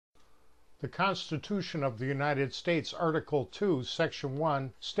The Constitution of the United States, Article 2, Section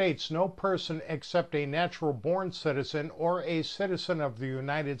 1, states no person except a natural-born citizen or a citizen of the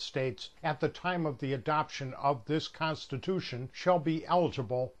United States at the time of the adoption of this Constitution shall be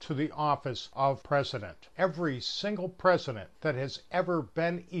eligible to the office of President. Every single president that has ever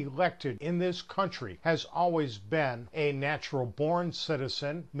been elected in this country has always been a natural-born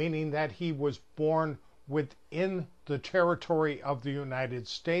citizen, meaning that he was born within the territory of the United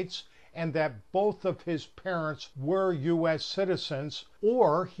States and that both of his parents were U.S. citizens,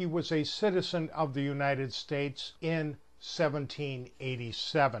 or he was a citizen of the United States in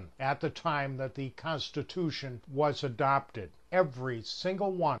 1787, at the time that the Constitution was adopted. Every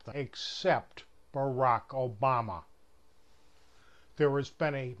single one except Barack Obama. There has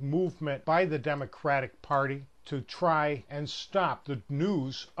been a movement by the Democratic Party to try and stop the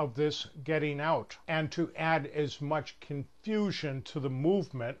news of this getting out and to add as much confusion to the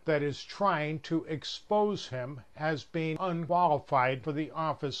movement that is trying to expose him as being unqualified for the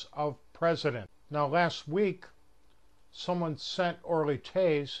office of president. Now, last week, someone sent Orly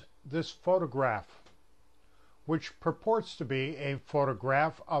Tays this photograph, which purports to be a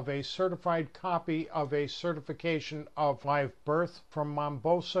photograph of a certified copy of a certification of live birth from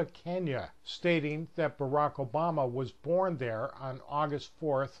Mombasa, Kenya, stating that Barack Obama was born there on August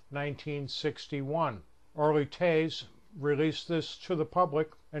 4th, 1961. Orly Tays released this to the public,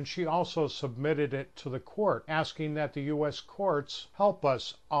 and she also submitted it to the court, asking that the U.S. courts help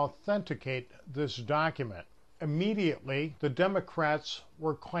us authenticate this document. Immediately, the Democrats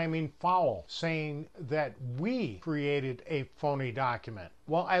were claiming foul, saying that we created a phony document.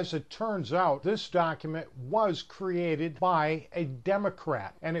 Well, as it turns out, this document was created by a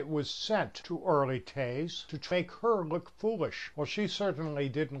Democrat, and it was sent to Orly Tays to make her look foolish. Well, she certainly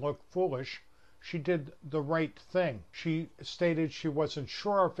didn't look foolish. She did the right thing. She stated she wasn't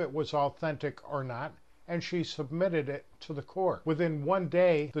sure if it was authentic or not, and she submitted it to the court. Within one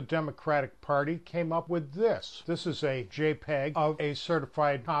day, the Democratic Party came up with this. This is a JPEG of a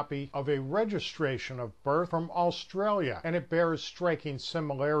certified copy of a registration of birth from Australia, and it bears striking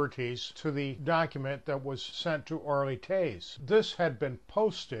similarities to the document that was sent to Orly Tays. This had been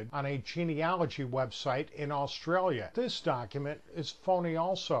posted on a genealogy website in Australia. This document is phony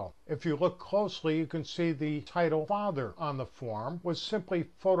also. If you look closely, you can see the title "Father" on the form was simply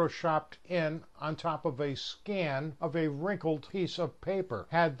photoshopped in on top of a scan of a wrinkled piece of paper.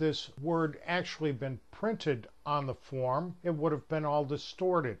 Had this word actually been printed on the form, it would have been all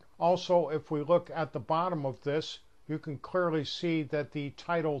distorted. Also, if we look at the bottom of this, you can clearly see that the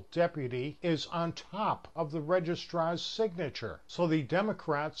title deputy is on top of the registrar's signature. So the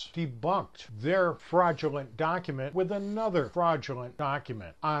Democrats debunked their fraudulent document with another fraudulent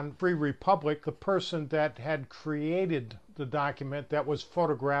document. On Free Republic, the person that had created the document that was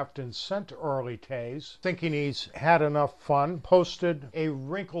photographed and sent to Orly Tays, thinking he's had enough fun, posted a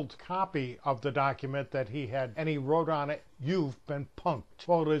wrinkled copy of the document that he had, and he wrote on it, "You've been punked."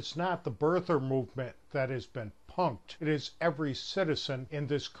 Well, it's not the birther movement that has been punked. It is every citizen in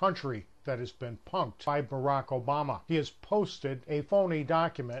this country that has been punked by Barack Obama. He has posted a phony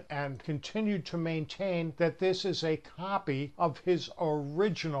document and continued to maintain that this is a copy of his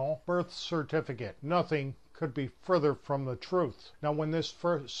original birth certificate. Nothing could be further from the truth. Now, when this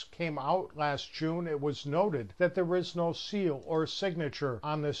first came out last June, it was noted that there is no seal or signature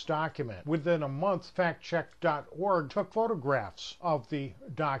on this document. Within a month, factcheck.org took photographs of the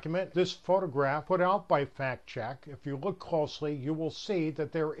document. This photograph put out by FactCheck, if you look closely, you will see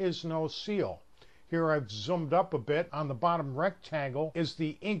that there is no seal. Here I've zoomed up a bit. On the bottom rectangle is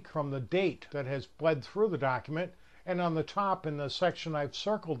the ink from the date that has bled through the document, and on the top, in the section I've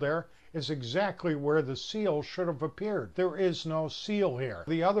circled there, is exactly where the seal should have appeared. There is no seal here.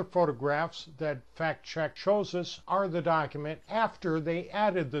 The other photographs that FactCheck shows us are the document after they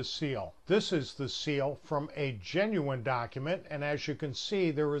added the seal. This is the seal from a genuine document, and as you can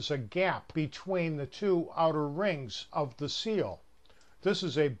see, there is a gap between the two outer rings of the seal. This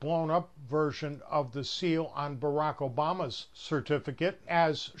is a blown-up version of the seal on Barack Obama's certificate.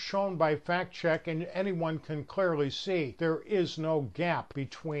 As shown by FactCheck, and anyone can clearly see, there is no gap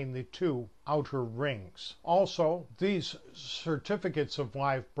between the two outer rings. Also, these certificates of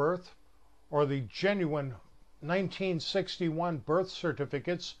live birth, or the genuine 1961 birth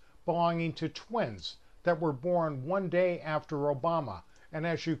certificates belonging to twins that were born one day after Obama. And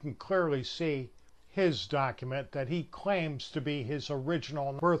as you can clearly see, his document that he claims to be his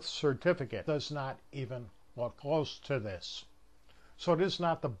original birth certificate does not even look close to this. So it is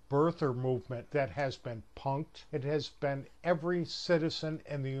not the birther movement that has been punked. It has been every citizen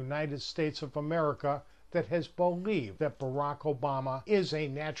in the United States of America that has believed that Barack Obama is a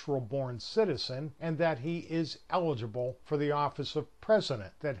natural-born citizen and that he is eligible for the office of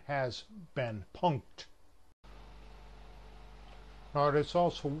president that has been punked. Now, it is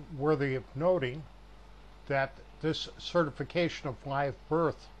also worthy of noting that this certification of live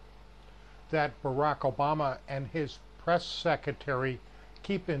birth that Barack Obama and his press secretary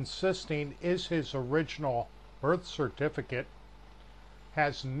keep insisting is his original birth certificate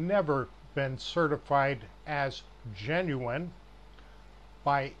has never been certified as genuine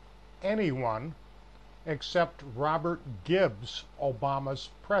by anyone except Robert Gibbs, Obama's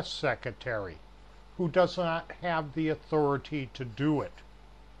press secretary, who does not have the authority to do it.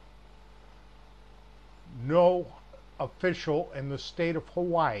 No official in the state of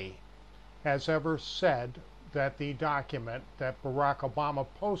Hawaii has ever said that the document that Barack Obama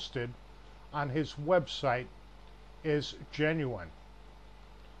posted on his website is genuine.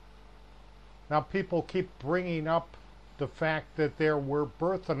 Now, people keep bringing up the fact that there were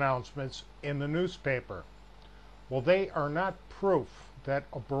birth announcements in the newspaper. Well, they are not proof that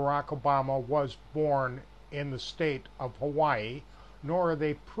Barack Obama was born in the state of Hawaii, nor are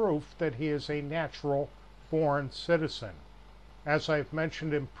they proof that he is a natural-born citizen. As I've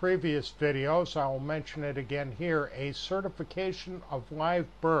mentioned in previous videos, I will mention it again here, a certification of live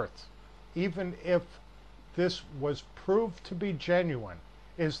birth, even if this was proved to be genuine,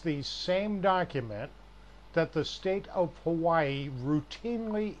 is the same document that the state of Hawaii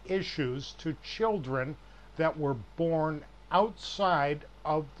routinely issues to children that were born outside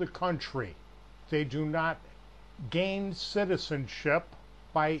of the country. They do not gain citizenship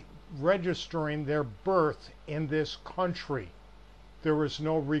by registering their birth in this country. There is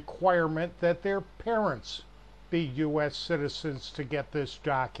no requirement that their parents be U.S. citizens to get this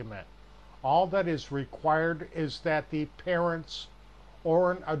document. All that is required is that the parents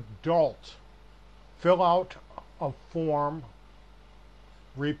or an adult fill out a form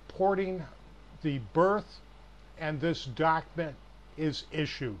reporting the birth, and this document is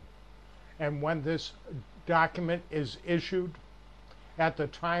issued. And when this document is issued, at the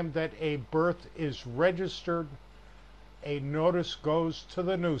time that a birth is registered, a notice goes to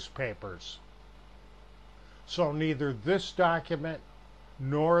the newspapers. So neither this document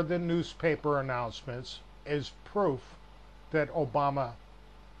nor the newspaper announcements is proof that Obama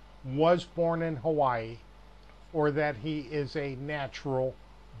was born in Hawaii or that he is a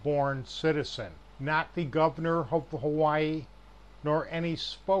natural-born citizen. Not the governor of Hawaii nor any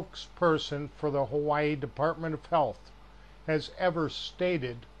spokesperson for the Hawaii Department of Health has ever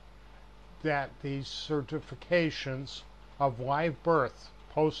stated that these certifications of live birth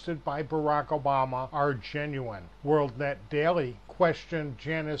posted by Barack Obama are genuine. WorldNet Daily questioned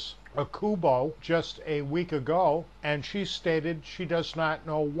Janice Akubo just a week ago, and she stated she does not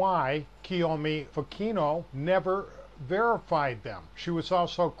know why Kiyomi Fakino never verified them. She was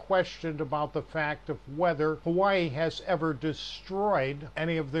also questioned about the fact of whether Hawaii has ever destroyed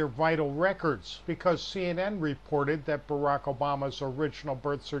any of their vital records, because CNN reported that Barack Obama's original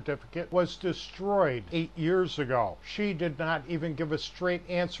birth certificate was destroyed 8 years ago. She did not even give a straight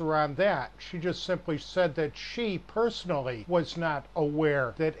answer on that. She just simply said that she personally was not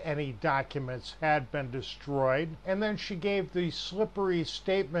aware that any documents had been destroyed, and then she gave the slippery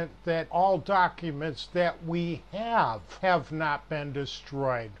statement that all documents that we have not been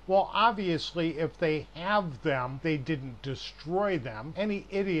destroyed. Well, obviously, if they have them, they didn't destroy them. Any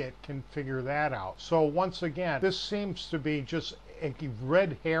idiot can figure that out. So once again, this seems to be just a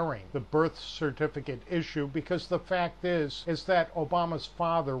red herring, the birth certificate issue, because the fact is that Obama's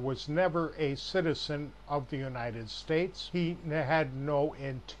father was never a citizen of the United States. He had no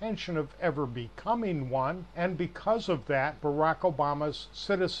intention of ever becoming one, and because of that, Barack Obama's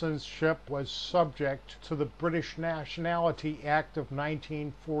citizenship was subject to the British Nationality Act of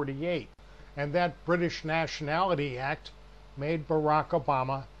 1948. And that British Nationality Act made Barack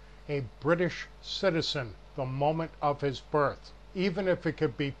Obama a British citizen the moment of his birth. Even if it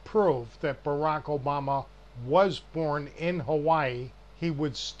could be proved that Barack Obama was born in Hawaii, he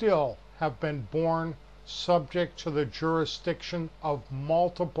would still have been born subject to the jurisdiction of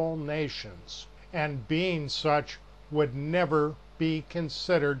multiple nations, and being such would never be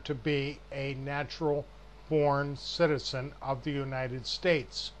considered to be a natural-born citizen of the United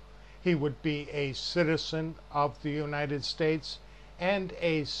States. He would be a citizen of the United States and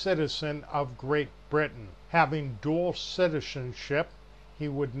a citizen of Great Britain. Having dual citizenship, he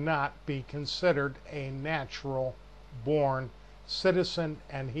would not be considered a natural-born citizen,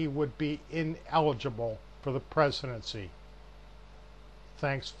 and he would be ineligible for the presidency.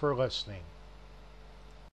 Thanks for listening.